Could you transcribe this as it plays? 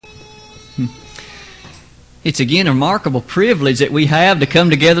It's again a remarkable privilege that we have to come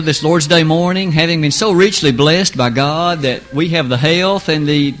together this Lord's Day morning, having been so richly blessed by God that we have the health and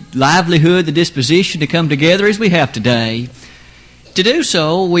the livelihood, the disposition to come together as we have today. To do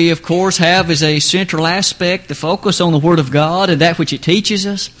so, we of course have as a central aspect the focus on the Word of God and that which it teaches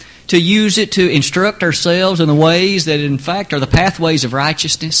us, to use it to instruct ourselves in the ways that in fact are the pathways of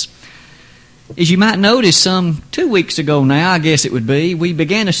righteousness. As you might notice, some 2 weeks ago now, I guess it would be, we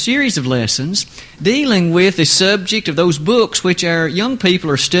began a series of lessons dealing with the subject of those books which our young people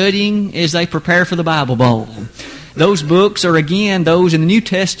are studying as they prepare for the Bible Bowl. Those books are again those in the New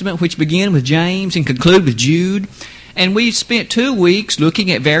Testament which begin with James and conclude with Jude. And we spent 2 weeks looking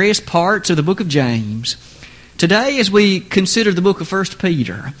at various parts of the book of James. Today, as we consider the book of 1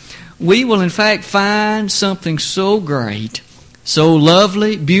 Peter, we will in fact find something so great, so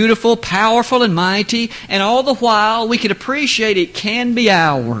lovely, beautiful, powerful, and mighty, and all the while we can appreciate it can be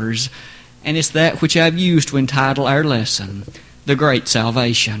ours. And it's that which I've used to entitle our lesson, The Great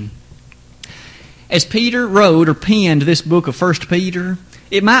Salvation. As Peter wrote or penned this book of 1 Peter,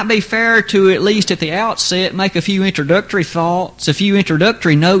 it might be fair to, at least at the outset, make a few introductory thoughts, a few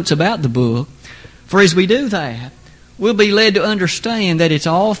introductory notes about the book. For as we do that, we'll be led to understand that its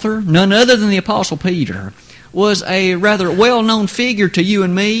author, none other than the Apostle Peter, was a rather well-known figure to you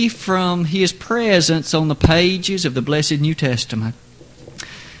and me from his presence on the pages of the blessed New Testament.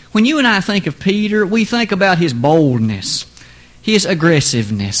 When you and I think of Peter, we think about his boldness, his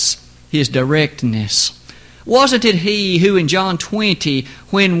aggressiveness, his directness. Wasn't it he who in John 20,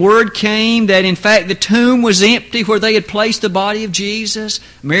 when word came that in fact the tomb was empty where they had placed the body of Jesus,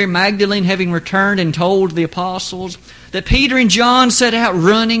 Mary Magdalene having returned and told the apostles, that Peter and John set out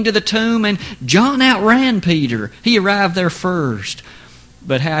running to the tomb, and John outran Peter. He arrived there first.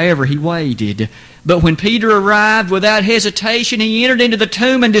 But however, he waited. But when Peter arrived, without hesitation, he entered into the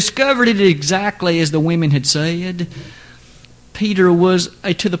tomb and discovered it exactly as the women had said. Peter was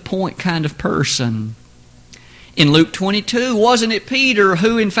a to-the-point kind of person. In Luke 22, wasn't it Peter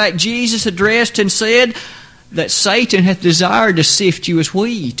who, in fact, Jesus addressed and said that Satan hath desired to sift you as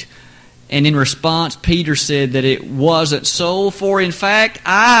wheat? And in response, Peter said that it wasn't so, for in fact,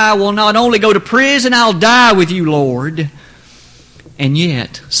 I will not only go to prison, I'll die with you, Lord. And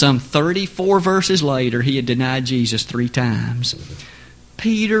yet, some 34 verses later, he had denied Jesus 3 times.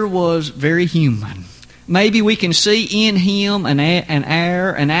 Peter was very human. Maybe we can see in him an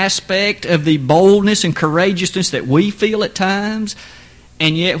aspect of the boldness and courageousness that we feel at times.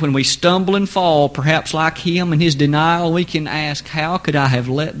 And yet when we stumble and fall, perhaps like him in his denial, we can ask, how could I have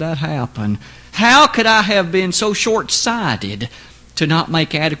let that happen? How could I have been so short-sighted to not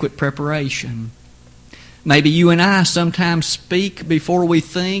make adequate preparation? Maybe you and I sometimes speak before we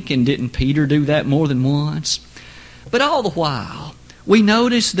think, and didn't Peter do that more than once? But all the while, we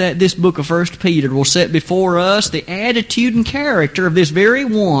notice that this book of 1 Peter will set before us the attitude and character of this very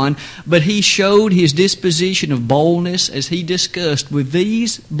one, but he showed his disposition of boldness as he discussed with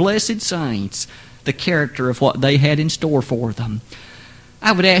these blessed saints the character of what they had in store for them.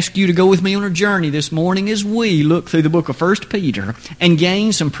 I would ask you to go with me on a journey this morning as we look through the book of 1 Peter and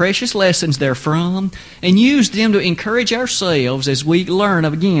gain some precious lessons therefrom and use them to encourage ourselves as we learn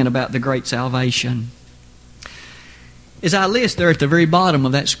again about the great salvation. As I list there at the very bottom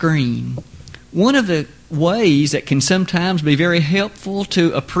of that screen, one of the ways that can sometimes be very helpful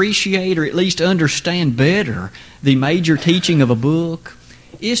to appreciate or at least understand better the major teaching of a book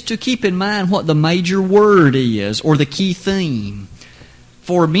is to keep in mind what the major word is or the key theme.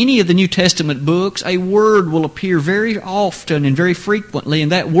 For many of the New Testament books, a word will appear very often and very frequently,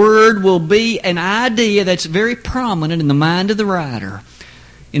 and that word will be an idea that's very prominent in the mind of the writer.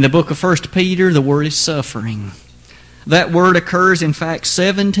 In the book of 1 Peter, the word is suffering. That word occurs, in fact,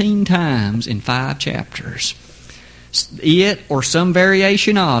 17 times in 5 chapters. It, or some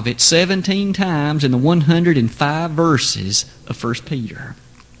variation of it, 17 times in the 105 verses of 1 Peter.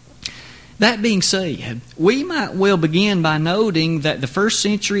 That being said, we might well begin by noting that the first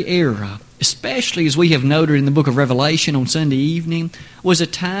century era, especially as we have noted in the book of Revelation on Sunday evening, was a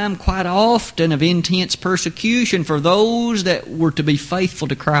time quite often of intense persecution for those that were to be faithful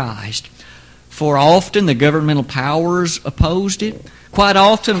to Christ. For often the governmental powers opposed it. Quite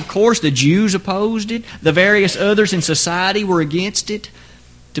often, of course, the Jews opposed it. The various others in society were against it.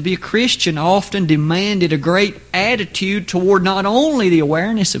 To be a Christian often demanded a great attitude toward not only the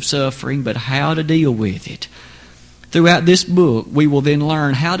awareness of suffering, but how to deal with it. Throughout this book, we will then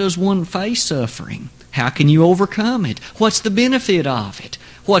learn, how does one face suffering? How can you overcome it? What's the benefit of it?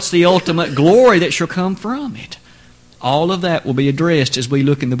 What's the ultimate glory that shall come from it? All of that will be addressed as we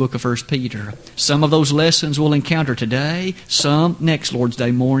look in the book of 1 Peter. Some of those lessons we'll encounter today, some next Lord's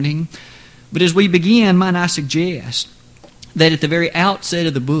Day morning. But as we begin, might I suggest that at the very outset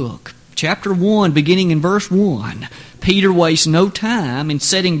of the book, chapter 1, beginning in verse 1, Peter wastes no time in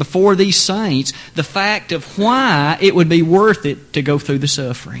setting before these saints the fact of why it would be worth it to go through the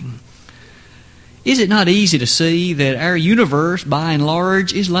suffering. Is it not easy to see that our universe, by and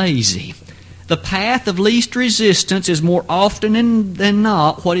large, is lazy? The path of least resistance is more often than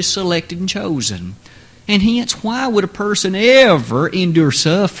not what is selected and chosen. And hence, why would a person ever endure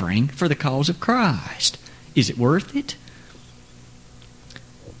suffering for the cause of Christ? Is it worth it?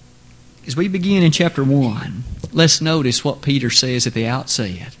 As we begin in chapter 1, let's notice what Peter says at the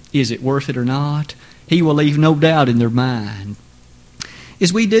outset. Is it worth it or not? He will leave no doubt in their mind.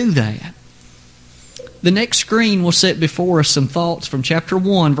 As we do that, the next screen will set before us some thoughts from chapter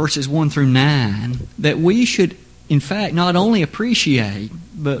 1, verses 1 through 9, that we should, in fact, not only appreciate,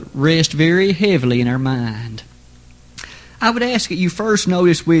 but rest very heavily in our mind. I would ask that you first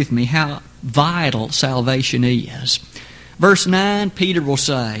notice with me how vital salvation is. Verse 9, Peter will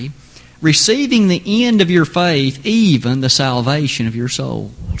say, receiving the end of your faith, even the salvation of your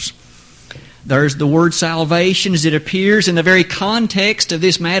souls. There's the word salvation as it appears in the very context of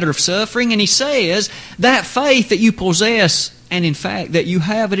this matter of suffering, and he says that faith that you possess, and in fact that you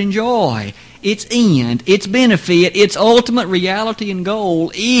have and enjoy, its end, its benefit, its ultimate reality and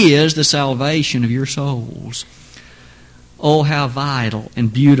goal is the salvation of your souls. Oh, how vital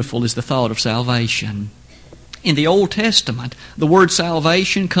and beautiful is the thought of salvation. In the Old Testament, the word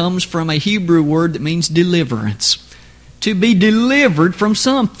salvation comes from a Hebrew word that means deliverance. To be delivered from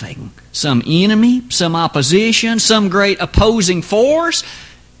something. Some enemy, some opposition, some great opposing force.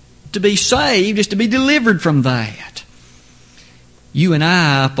 To be saved is to be delivered from that. You and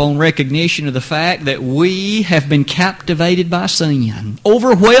I, upon recognition of the fact that we have been captivated by sin,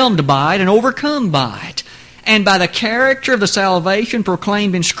 overwhelmed by it and overcome by it, and by the character of the salvation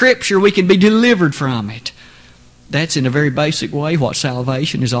proclaimed in Scripture, we can be delivered from it. That's in a very basic way what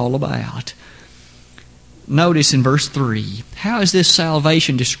salvation is all about. Notice in verse 3, how is this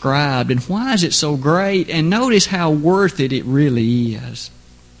salvation described and why is it so great? And notice how worth it really is.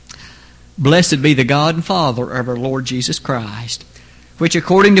 Blessed be the God and Father of our Lord Jesus Christ, which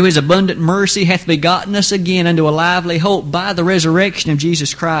according to His abundant mercy hath begotten us again unto a lively hope by the resurrection of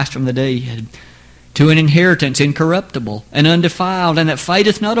Jesus Christ from the dead, to an inheritance incorruptible and undefiled, and that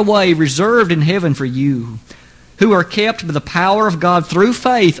fadeth not away, reserved in heaven for you, who are kept by the power of God through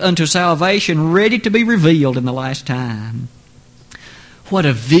faith unto salvation, ready to be revealed in the last time. What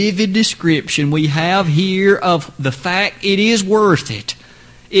a vivid description we have here of the fact it is worth it.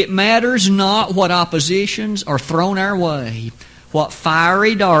 It matters not what oppositions are thrown our way, what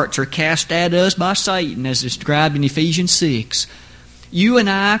fiery darts are cast at us by Satan, as described in Ephesians 6. You and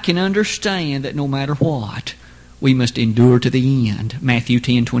I can understand that no matter what, we must endure to the end. Matthew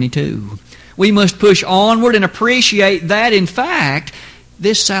 10:22. We must push onward and appreciate that, in fact,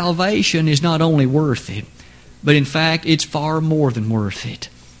 this salvation is not only worth it, but in fact, it's far more than worth it.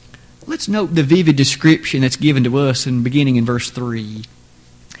 Let's note the vivid description that's given to us beginning in verse 3.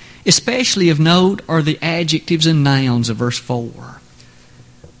 Especially of note are the adjectives and nouns of verse 4.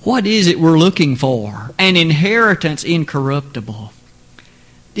 What is it we're looking for? An inheritance incorruptible.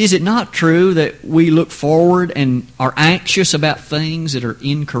 Is it not true that we look forward and are anxious about things that are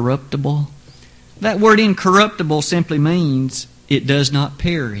incorruptible? That word incorruptible simply means it does not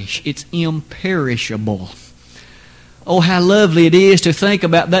perish. It's imperishable. Oh, how lovely it is to think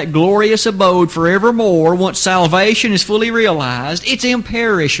about that glorious abode forevermore once salvation is fully realized. It's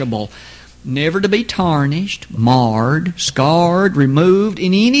imperishable. Never to be tarnished, marred, scarred, removed,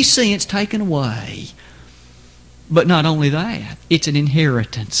 in any sense taken away. But not only that, it's an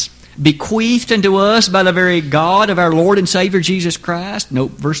inheritance bequeathed unto us by the very God of our Lord and Savior Jesus Christ.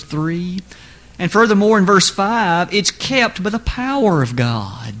 Note verse 3. And furthermore in verse 5, it's kept by the power of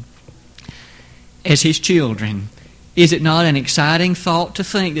God. As His children, is it not an exciting thought to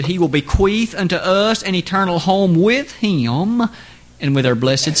think that He will bequeath unto us an eternal home with Him and with our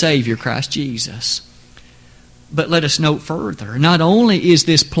blessed Savior, Christ Jesus? But let us note further, not only is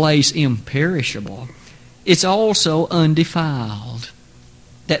this place imperishable, it's also undefiled.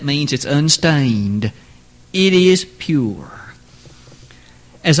 That means it's unstained. It is pure.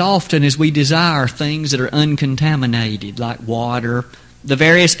 As often as we desire things that are uncontaminated, like water, the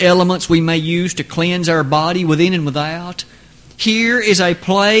various elements we may use to cleanse our body within and without, here is a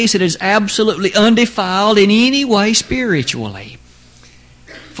place that is absolutely undefiled in any way spiritually.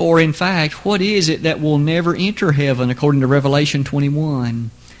 For in fact, what is it that will never enter heaven according to Revelation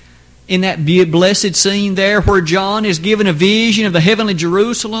 21? In that blessed scene there where John is given a vision of the heavenly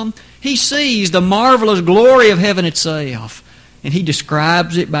Jerusalem, he sees the marvelous glory of heaven itself. and he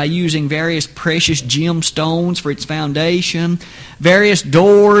describes it by using various precious gemstones for its foundation, various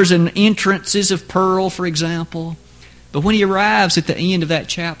doors and entrances of pearl, for example. But when he arrives at the end of that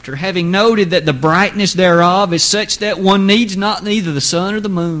chapter, having noted that the brightness thereof is such that one needs not neither the sun or the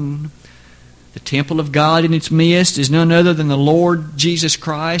moon, the temple of God in its midst is none other than the Lord Jesus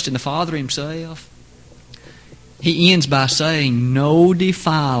Christ and the Father Himself, he ends by saying, no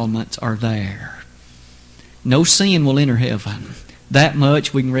defilements are there. No sin will enter heaven. That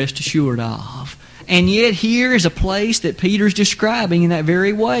much we can rest assured of. And yet here is a place that Peter's describing in that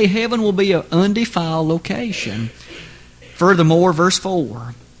very way. Heaven will be an undefiled location. Furthermore, verse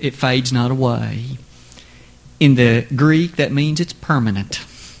 4, it fades not away. In the Greek, that means it's permanent.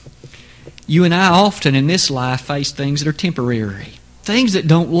 You and I often in this life face things that are temporary, things that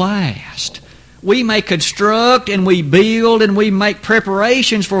don't last. We may construct and we build and we make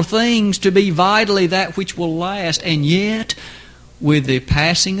preparations for things to be vitally that which will last, and yet with the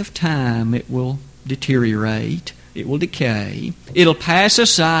passing of time it will deteriorate, it will decay, it'll pass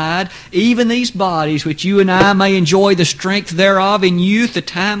aside. Even these bodies which you and I may enjoy the strength thereof in youth, the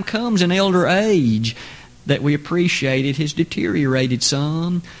time comes in elder age that we appreciate it has deteriorated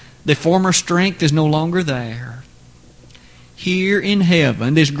some. The former strength is no longer there. Here in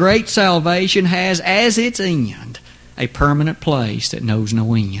heaven, this great salvation has as its end a permanent place that knows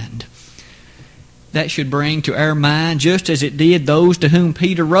no end. That should bring to our mind, just as it did those to whom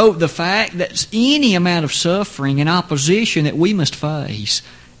Peter wrote, the fact that any amount of suffering and opposition that we must face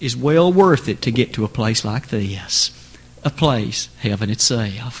is well worth it to get to a place like this, a place, heaven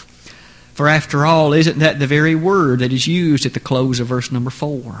itself. For after all, isn't that the very word that is used at the close of verse number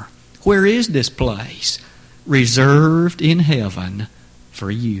 4? Where is this place? Reserved in heaven for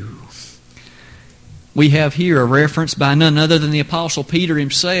you. We have here a reference by none other than the Apostle Peter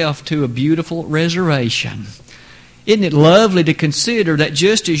himself to a beautiful reservation. Isn't it lovely to consider that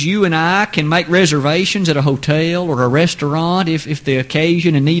just as you and I can make reservations at a hotel or a restaurant if the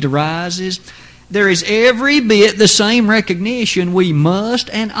occasion and need arises, there is every bit the same recognition we must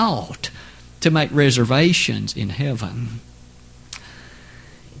and ought to make reservations in heaven.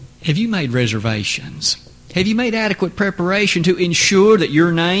 Have you made reservations? Have you made adequate preparation to ensure that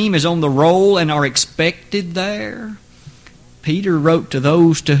your name is on the roll and are expected there? Peter wrote to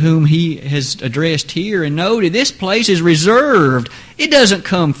those to whom he has addressed here and noted this place is reserved. It doesn't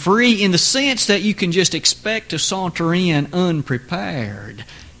come free in the sense that you can just expect to saunter in unprepared.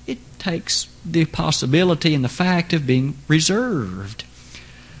 It takes the possibility and the fact of being reserved.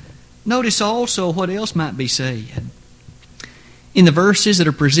 Notice also what else might be said. In the verses that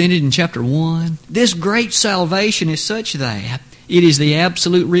are presented in chapter 1, this great salvation is such that it is the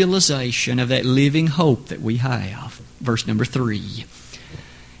absolute realization of that living hope that we have. Verse number 3.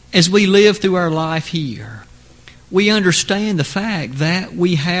 As we live through our life here, we understand the fact that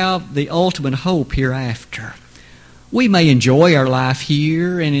we have the ultimate hope hereafter. We may enjoy our life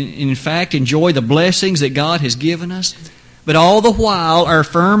here and in fact enjoy the blessings that God has given us, but all the while our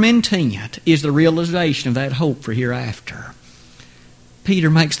firm intent is the realization of that hope for hereafter.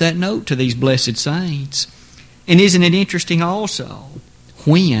 Peter makes that note to these blessed saints. And isn't it interesting also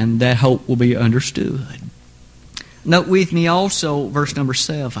when that hope will be understood? Note with me also verse number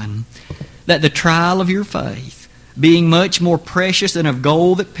 7, that the trial of your faith, being much more precious than of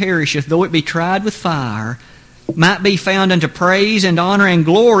gold that perisheth, though it be tried with fire, might be found unto praise and honor and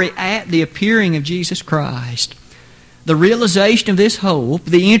glory at the appearing of Jesus Christ. The realization of this hope,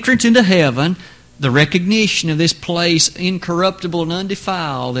 the entrance into heaven, the recognition of this place incorruptible and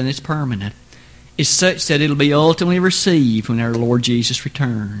undefiled and it's permanent, is such that it'll be ultimately received when our Lord Jesus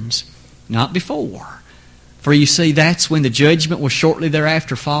returns. Not before. For you see, that's when the judgment will shortly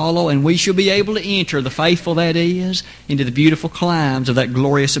thereafter follow, and we shall be able to enter, the faithful that is, into the beautiful climes of that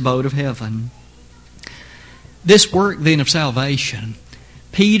glorious abode of heaven. This work then of salvation,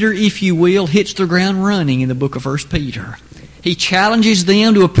 Peter, if you will, hits the ground running in the book of 1 Peter. He challenges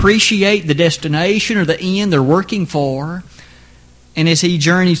them to appreciate the destination or the end they're working for. And as he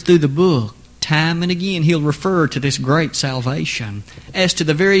journeys through the book, time and again he'll refer to this great salvation as to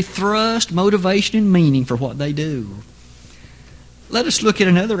the very thrust, motivation, and meaning for what they do. Let us look at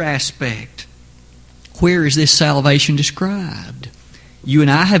another aspect. Where is this salvation described? You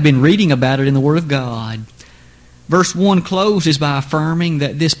and I have been reading about it in the Word of God. Verse 1 closes by affirming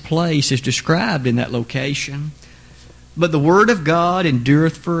that this place is described in that location. But the Word of God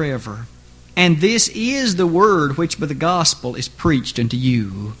endureth forever. And this is the Word which by the gospel is preached unto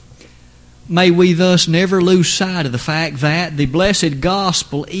you. May we thus never lose sight of the fact that the blessed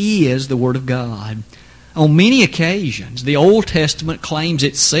gospel is the Word of God. On many occasions, the Old Testament claims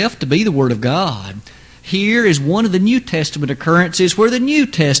itself to be the Word of God. Here is one of the New Testament occurrences where the New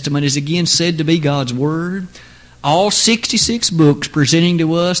Testament is again said to be God's Word. All 66 books presenting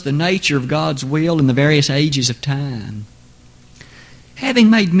to us the nature of God's will in the various ages of time. Having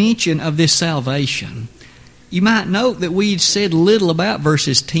made mention of this salvation, you might note that we'd said little about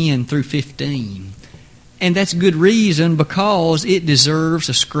verses 10 through 15. And that's good reason, because it deserves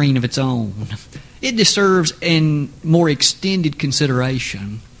a screen of its own. It deserves a more extended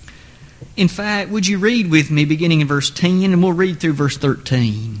consideration. In fact, would you read with me beginning in verse 10, and we'll read through verse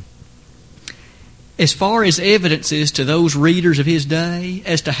 13. As far as evidence is to those readers of his day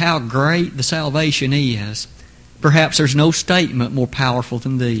as to how great the salvation is, perhaps there's no statement more powerful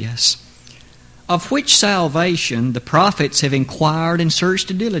than this. Of which salvation the prophets have inquired and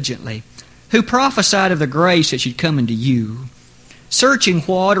searched diligently, who prophesied of the grace that should come unto you, searching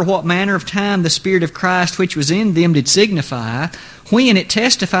what manner of time the Spirit of Christ which was in them did signify, when it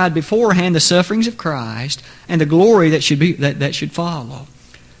testified beforehand the sufferings of Christ, and the glory that should follow.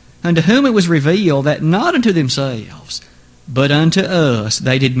 Unto whom it was revealed that not unto themselves, but unto us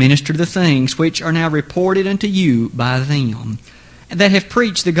they did minister the things which are now reported unto you by them, and that have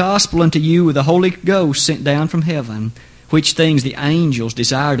preached the gospel unto you with the Holy Ghost sent down from heaven, which things the angels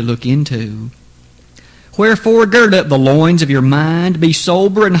desire to look into. Wherefore gird up the loins of your mind, be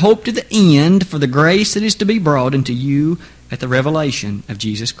sober, and hope to the end for the grace that is to be brought unto you at the revelation of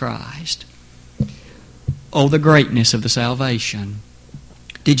Jesus Christ. Oh, the greatness of the salvation.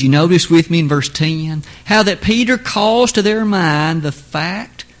 Did you notice with me in verse 10 how that Peter calls to their mind the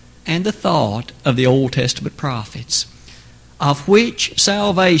fact and the thought of the Old Testament prophets, of which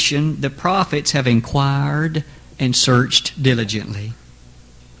salvation the prophets have inquired and searched diligently.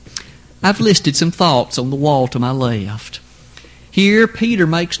 I've listed some thoughts on the wall to my left. Here Peter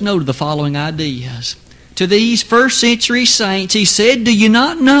makes note of the following ideas. To these first century saints he said, do you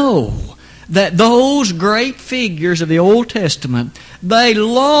not know that those great figures of the Old Testament, they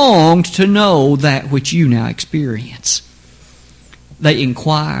longed to know that which you now experience? They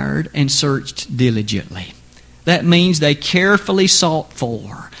inquired and searched diligently. That means they carefully sought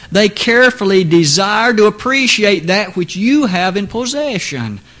for. They carefully desired to appreciate that which you have in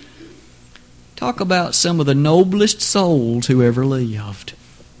possession. Talk about some of the noblest souls who ever lived.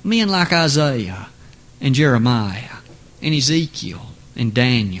 Men like Isaiah and Jeremiah and Ezekiel and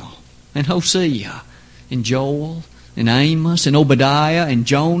Daniel and Hosea and Joel and Amos and Obadiah and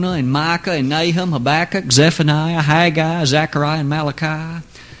Jonah and Micah and Nahum, Habakkuk, Zephaniah, Haggai, Zechariah and Malachi.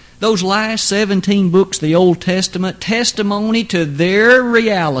 Those last 17 books of the Old Testament, testimony to their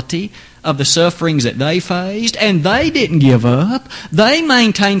reality of the sufferings that they faced, and they didn't give up. They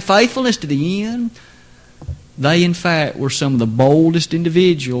maintained faithfulness to the end. They, in fact, were some of the boldest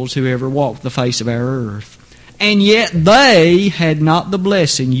individuals who ever walked the face of our earth. And yet they had not the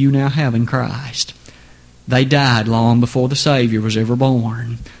blessing you now have in Christ. They died long before the Savior was ever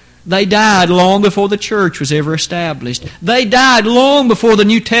born. They died long before the church was ever established. They died long before the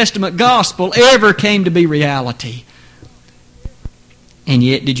New Testament gospel ever came to be reality. And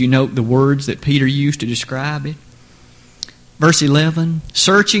yet, did you note the words that Peter used to describe it? Verse 11,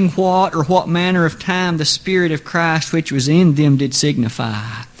 searching what manner of time the Spirit of Christ which was in them did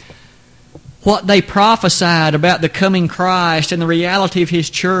signify. What they prophesied about the coming Christ and the reality of His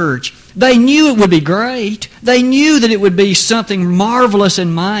church. They knew it would be great. They knew that it would be something marvelous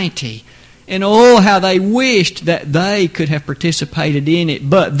and mighty. And oh, how they wished that they could have participated in it,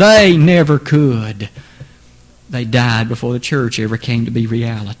 but they never could. They died before the church ever came to be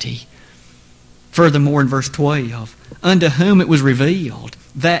reality. Furthermore, in verse 12, unto whom it was revealed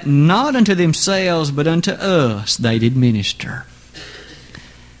that not unto themselves but unto us they did minister.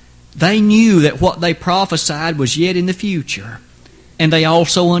 They knew that what they prophesied was yet in the future, and they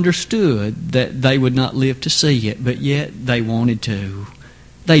also understood that they would not live to see it, but yet they wanted to.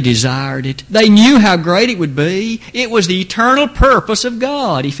 They desired it. They knew how great it would be. It was the eternal purpose of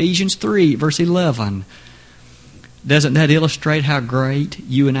God. Ephesians 3, verse 11. Doesn't that illustrate how great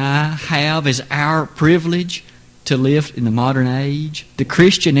you and I have as our privilege to live in the modern age, the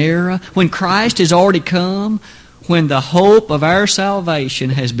Christian era, when Christ has already come, when the hope of our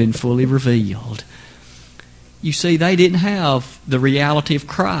salvation has been fully revealed? You see, they didn't have the reality of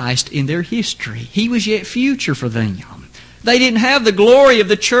Christ in their history. He was yet future for them. They didn't have the glory of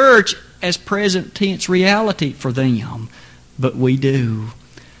the church as present tense reality for them, but we do.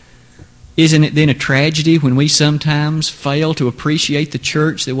 Isn't it then a tragedy when we sometimes fail to appreciate the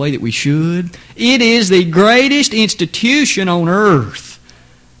church the way that we should? It is the greatest institution on earth.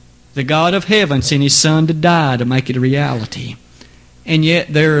 The God of heaven sent His Son to die to make it a reality. And yet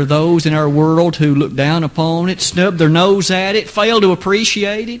there are those in our world who look down upon it, snub their nose at it, fail to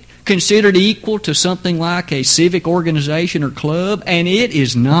appreciate it, consider it equal to something like a civic organization or club, and it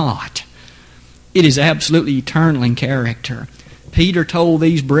is not. It is absolutely eternal in character. Peter told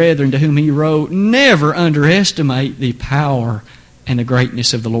these brethren to whom he wrote, never underestimate the power and the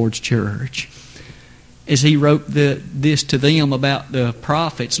greatness of the Lord's church. As he wrote this to them about the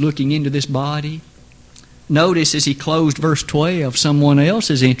prophets looking into this body, notice as he closed verse 12, someone else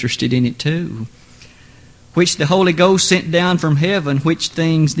is interested in it too. Which the Holy Ghost sent down from heaven, which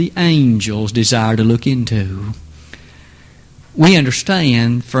things the angels desire to look into. We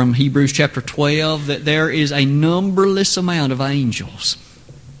understand from Hebrews chapter 12 that there is a numberless amount of angels,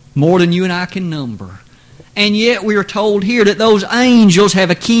 more than you and I can number. And yet we are told here that those angels have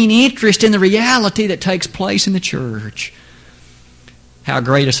a keen interest in the reality that takes place in the church. How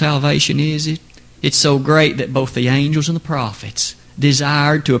great a salvation is it? It's so great that both the angels and the prophets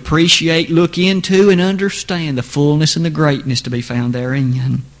desired to appreciate, look into, and understand the fullness and the greatness to be found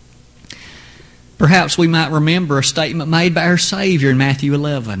therein. Perhaps we might remember a statement made by our Savior in Matthew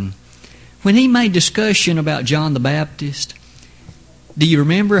 11. When he made discussion about John the Baptist, do you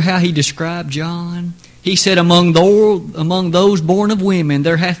remember how he described John? He said, among those born of women,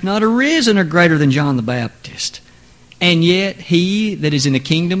 there hath not arisen a greater than John the Baptist. And yet he that is in the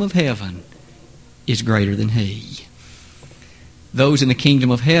kingdom of heaven is greater than he. Those in the kingdom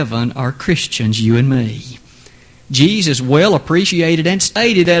of heaven are Christians, you and me. Jesus well appreciated and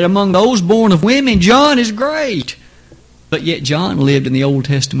stated that among those born of women, John is great. But yet John lived in the Old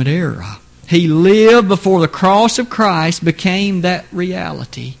Testament era. He lived before the cross of Christ became that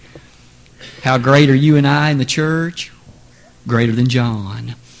reality. How great are you and I in the church? Greater than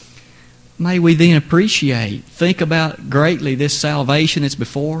John. May we then appreciate, think about greatly this salvation that's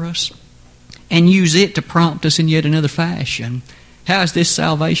before us, and use it to prompt us in yet another fashion. How is this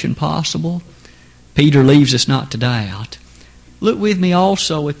salvation possible? Peter leaves us not to doubt. Look with me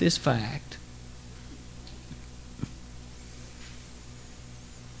also at this fact.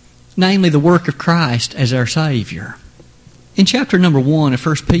 Namely, the work of Christ as our Savior. In chapter number 1 of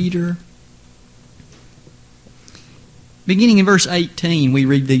 1 Peter, beginning in verse 18, we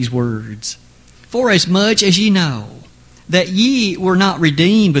read these words. Forasmuch as ye know that ye were not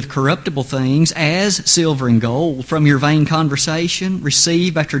redeemed with corruptible things, as silver and gold, from your vain conversation,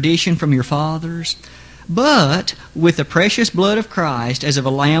 received by tradition from your fathers, but with the precious blood of Christ, as of a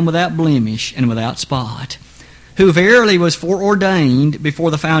lamb without blemish and without spot, who verily was foreordained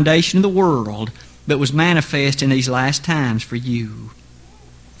before the foundation of the world, but was manifest in these last times for you.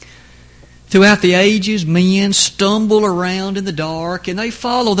 Throughout the ages, men stumble around in the dark, and they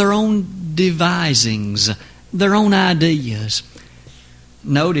follow their own devisings, their own ideas.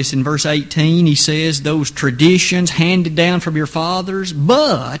 Notice in verse 18 he says, those traditions handed down from your fathers,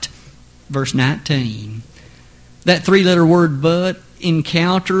 but, verse 19, that three-letter word but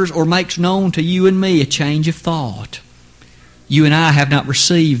encounters or makes known to you and me a change of thought. You and I have not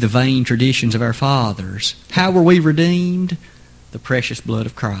received the vain traditions of our fathers. How were we redeemed? The precious blood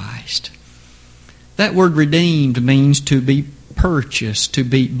of Christ. That word redeemed means to be purchased, to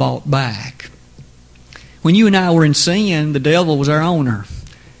be bought back. When you and I were in sin, the devil was our owner.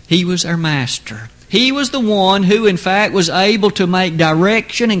 He was our master. He was the one who, in fact, was able to make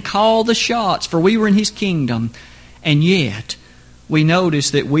direction and call the shots, for we were in his kingdom. And yet, we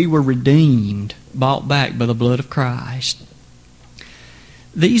notice that we were redeemed, bought back by the blood of Christ.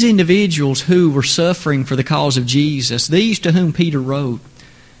 These individuals who were suffering for the cause of Jesus, these to whom Peter wrote,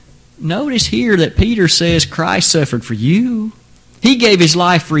 notice here that Peter says Christ suffered for you. He gave his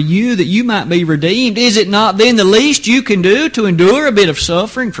life for you that you might be redeemed. Is it not then the least you can do to endure a bit of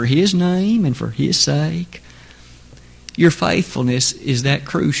suffering for his name and for his sake? Your faithfulness is that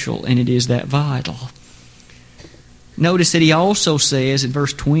crucial and it is that vital. Notice that he also says in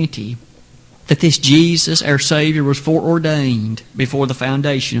verse 20 that this Jesus, our Savior, was foreordained before the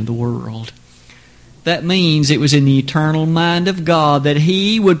foundation of the world. That means it was in the eternal mind of God that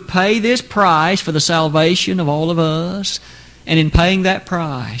he would pay this price for the salvation of all of us. And in paying that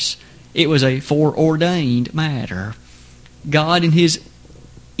price, it was a foreordained matter. God in his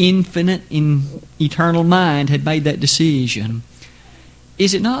infinite, eternal mind had made that decision.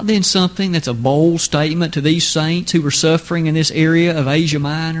 Is it not then something that's a bold statement to these saints who were suffering in this area of Asia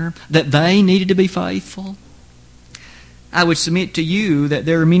Minor, that they needed to be faithful? I would submit to you that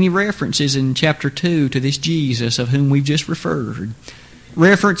there are many references in chapter 2 to this Jesus of whom we've just referred.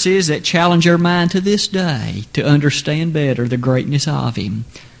 References that challenge our mind to this day to understand better the greatness of him.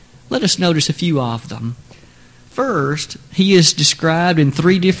 Let us notice a few of them. First, he is described in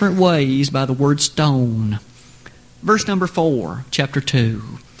 3 different ways by the word stone. Verse number 4, chapter 2.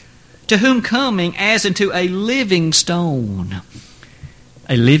 To whom coming as unto a living stone.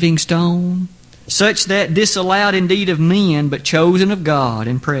 A living stone, such that disallowed indeed of men, but chosen of God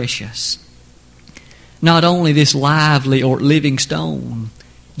and precious. Not only this lively or living stone,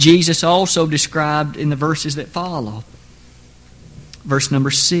 Jesus also described in the verses that follow. Verse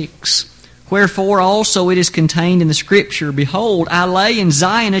number 6. Wherefore also it is contained in the Scripture, Behold, I lay in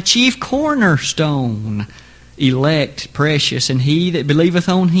Zion a chief cornerstone, elect, precious, and he that believeth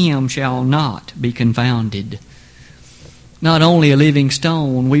on him shall not be confounded. Not only a living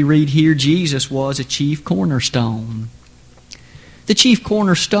stone, we read here Jesus was a chief cornerstone. The chief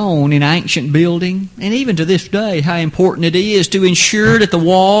cornerstone in ancient building, and even to this day, how important it is to ensure that the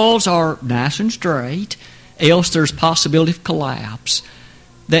walls are nice and straight, else there's possibility of collapse.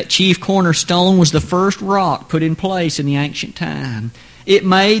 That chief cornerstone was the first rock put in place in the ancient time. It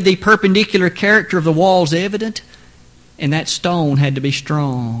made the perpendicular character of the walls evident, and that stone had to be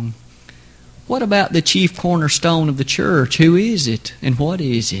strong. What about the chief cornerstone of the church? Who is it, and what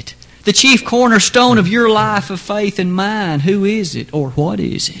is it? The chief cornerstone of your life of faith and mine, who is it, or what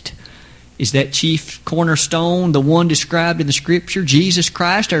is it? Is that chief cornerstone the one described in the Scripture, Jesus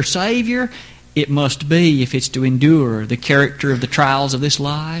Christ, our Savior? It must be if it's to endure the character of the trials of this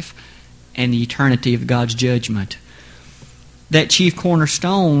life and the eternity of God's judgment. That chief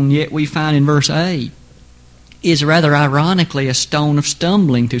cornerstone, yet we find in verse 8, is rather ironically a stone of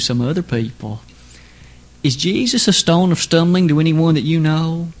stumbling to some other people. Is Jesus a stone of stumbling to anyone that you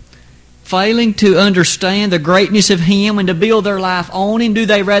know? Failing to understand the greatness of Him and to build their life on Him, do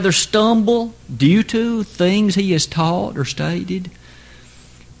they rather stumble due to things He has taught or stated?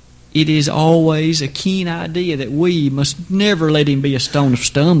 It is always a keen idea that we must never let Him be a stone of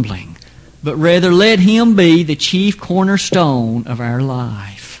stumbling, but rather let Him be the chief cornerstone of our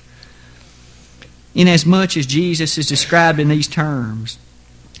life. Inasmuch as Jesus is described in these terms,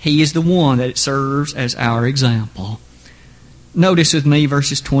 He is the one that serves as our example. Notice with me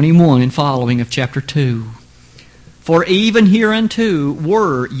verses 21 and following of chapter 2. For even hereunto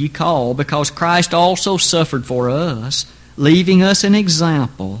were ye called, because Christ also suffered for us, leaving us an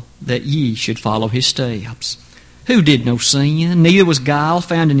example that ye should follow His steps. Who did no sin, neither was guile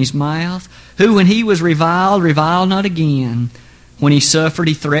found in His mouth, who when He was reviled, reviled not again. When He suffered,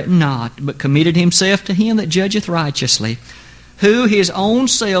 He threatened not, but committed Himself to Him that judgeth righteously, who His own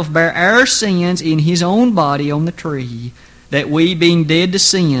self bare our sins in His own body on the tree, that we, being dead to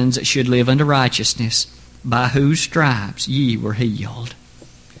sins, should live unto righteousness, by whose stripes ye were healed.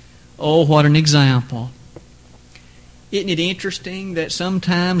 Oh, what an example. Isn't it interesting that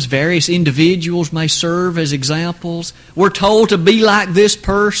sometimes various individuals may serve as examples? We're told to be like this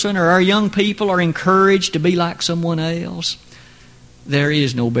person, or our young people are encouraged to be like someone else. There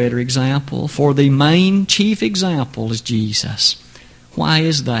is no better example, for the main chief example is Jesus. Why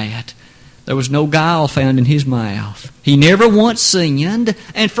is that? There was no guile found in His mouth. He never once sinned,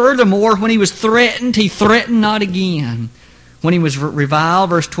 and furthermore, when He was threatened, He threatened not again. When He was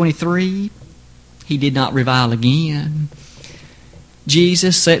reviled, verse 23, He did not revile again.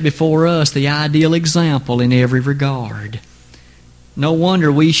 Jesus set before us the ideal example in every regard. No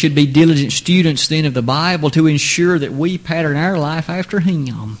wonder we should be diligent students then of the Bible to ensure that we pattern our life after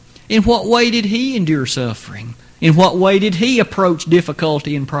Him. In what way did He endure suffering? In what way did He approach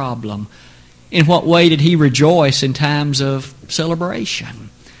difficulty and problem? In what way did He rejoice in times of celebration?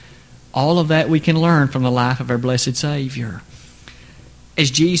 All of that we can learn from the life of our blessed Savior.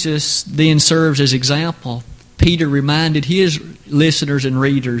 As Jesus then serves as example, Peter reminded his listeners and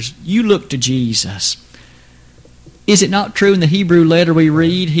readers, you look to Jesus. Is it not true in the Hebrew letter we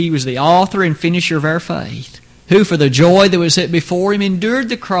read, He was the author and finisher of our faith, who for the joy that was set before Him endured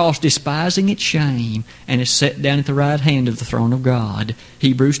the cross, despising its shame, and is set down at the right hand of the throne of God.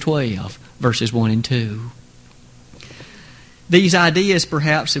 Hebrews 12, verses 1 and 2. These ideas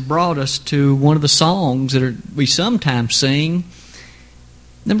perhaps have brought us to one of the songs that we sometimes sing,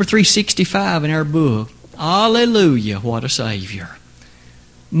 number 365 in our book. Alleluia, what a Savior.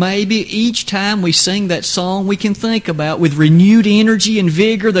 Maybe each time we sing that song, we can think about with renewed energy and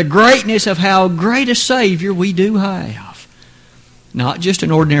vigor the greatness of how great a Savior we do have. Not just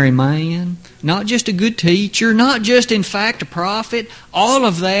an ordinary man, not just a good teacher, not just in fact a prophet, all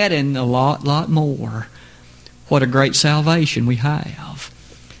of that and a lot more. What a great salvation we have.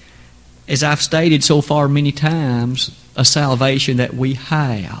 As I've stated so far many times, a salvation that we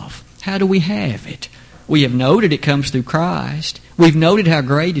have. How do we have it? We have noted it comes through Christ. We've noted how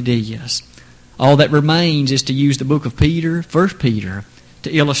great it is. All that remains is to use the book of Peter, 1 Peter,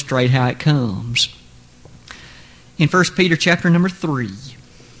 to illustrate how it comes. In 1 Peter chapter number 3,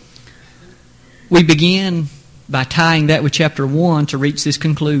 we begin by tying that with chapter 1 to reach this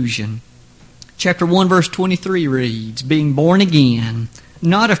conclusion. Chapter 1 verse 23 reads, being born again,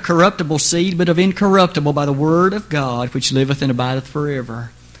 not of corruptible seed, but of incorruptible, by the word of God, which liveth and abideth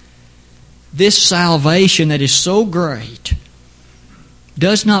forever. This salvation that is so great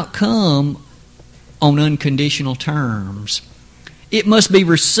does not come on unconditional terms. It must be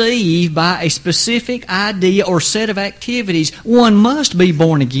received by a specific idea or set of activities. One must be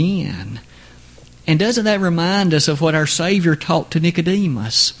born again. And doesn't that remind us of what our Savior taught to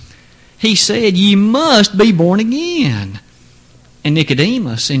Nicodemus? He said, ye must be born again. And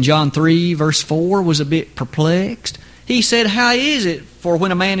Nicodemus, in John 3, verse 4, was a bit perplexed. He said, how is it, for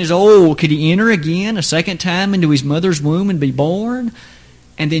when a man is old, could he enter again a second time into his mother's womb and be born?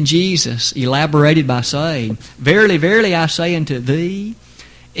 And then Jesus elaborated by saying, verily, verily, I say unto thee,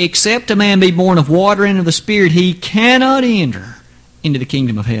 except a man be born of water and of the Spirit, he cannot enter into the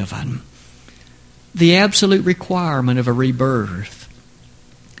kingdom of heaven. The absolute requirement of a rebirth.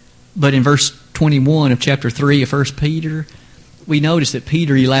 But in verse 21 of chapter 3 of 1 Peter, we notice that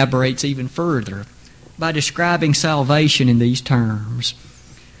Peter elaborates even further by describing salvation in these terms.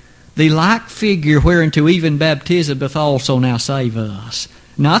 The like figure whereunto even baptism doth also now save us,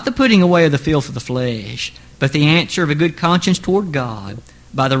 not the putting away of the filth of the flesh, but the answer of a good conscience toward God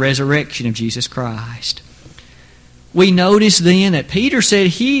by the resurrection of Jesus Christ. We notice then that Peter said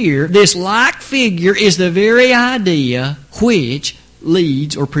here, this like figure is the very idea which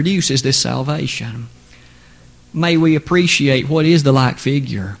leads or produces this salvation. May we appreciate what is the like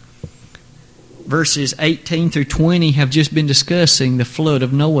figure. Verses 18 through 20 have just been discussing the flood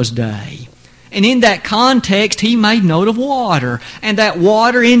of Noah's day. And in that context, he made note of water. And that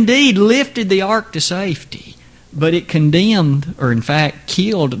water indeed lifted the ark to safety. But it condemned, or in fact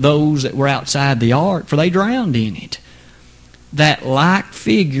killed, those that were outside the ark, for they drowned in it. That like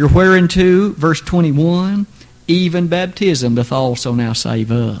figure whereunto, verse 21, even baptism doth also now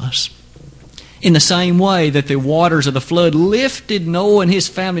save us. In the same way that the waters of the flood lifted Noah and his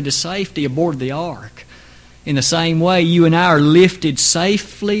family to safety aboard the ark, in the same way you and I are lifted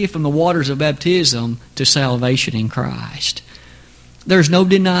safely from the waters of baptism to salvation in Christ. There's no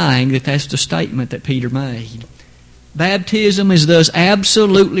denying that that's the statement that Peter made. Baptism is thus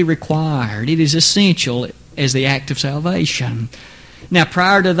absolutely required. It is essential as the act of salvation. Now,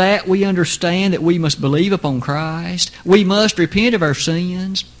 prior to that, we understand that we must believe upon Christ. We must repent of our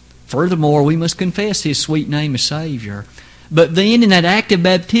sins. Furthermore, we must confess His sweet name as Savior. But then in that act of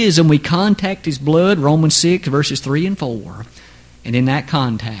baptism, we contact His blood, Romans 6, verses 3 and 4. And in that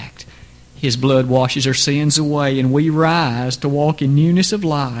contact, His blood washes our sins away, and we rise to walk in newness of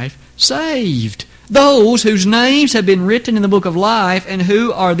life, saved. Those whose names have been written in the book of life and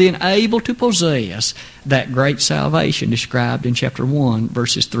who are then able to possess that great salvation described in chapter 1,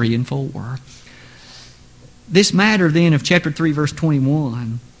 verses 3 and 4. This matter then of chapter 3, verse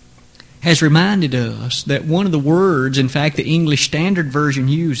 21 has reminded us that one of the words, in fact, the English Standard Version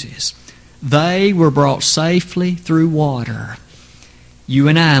uses, they were brought safely through water. You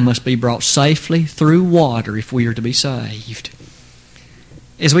and I must be brought safely through water if we are to be saved.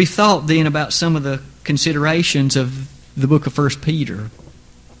 As we thought then about some of the considerations of the book of 1 Peter,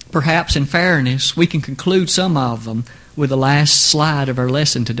 perhaps in fairness, we can conclude some of them with the last slide of our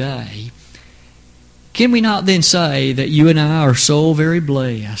lesson today. Can we not then say that you and I are so very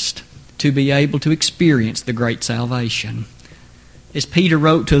blessed to be able to experience the great salvation? As Peter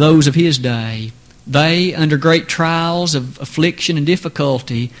wrote to those of his day, they, under great trials of affliction and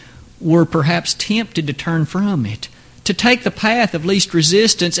difficulty, were perhaps tempted to turn from it, to take the path of least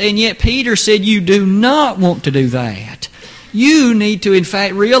resistance, and yet Peter said you do not want to do that. You need to, in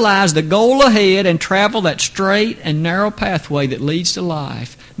fact, realize the goal ahead and travel that straight and narrow pathway that leads to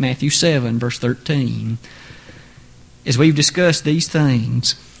life. Matthew 7, verse 13. As we've discussed these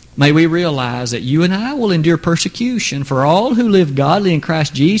things, may we realize that you and I will endure persecution, for all who live godly in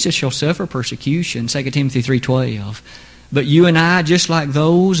Christ Jesus shall suffer persecution, 2 Timothy 3:12. But you and I, just like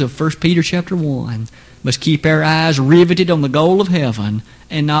those of 1 Peter chapter 1, must keep our eyes riveted on the goal of heaven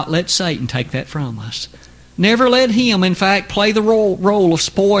and not let Satan take that from us. Never let him, in fact, play the role of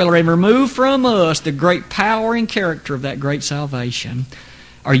spoiler and remove from us the great power and character of that great salvation.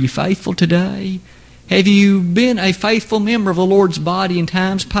 Are you faithful today? Have you been a faithful member of the Lord's body in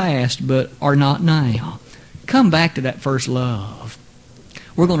times past but are not now? Come back to that first love.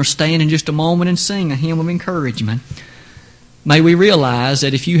 We're going to stand in just a moment and sing a hymn of encouragement. May we realize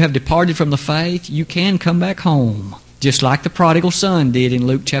that if you have departed from the faith, you can come back home, just like the prodigal son did in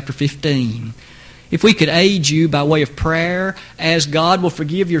Luke chapter 15. If we could aid you by way of prayer, as God will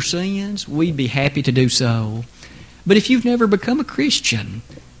forgive your sins, we'd be happy to do so. But if you've never become a Christian,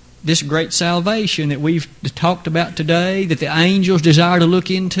 this great salvation that we've talked about today, that the angels desire to look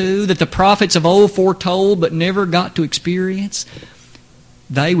into, that the prophets of old foretold but never got to experience,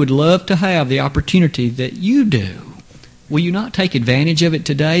 they would love to have the opportunity that you do. Will you not take advantage of it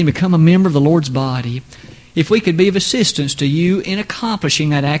today and become a member of the Lord's body? If we could be of assistance to you in accomplishing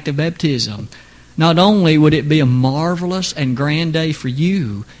that act of baptism, not only would it be a marvelous and grand day for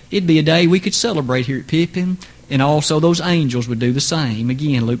you, it'd be a day we could celebrate here at Pippin, and also those angels would do the same.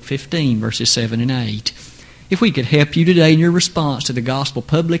 Again, Luke 15, verses 7 and 8. If we could help you today in your response to the gospel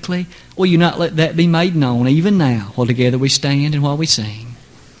publicly, will you not let that be made known even now while together we stand and while we sing?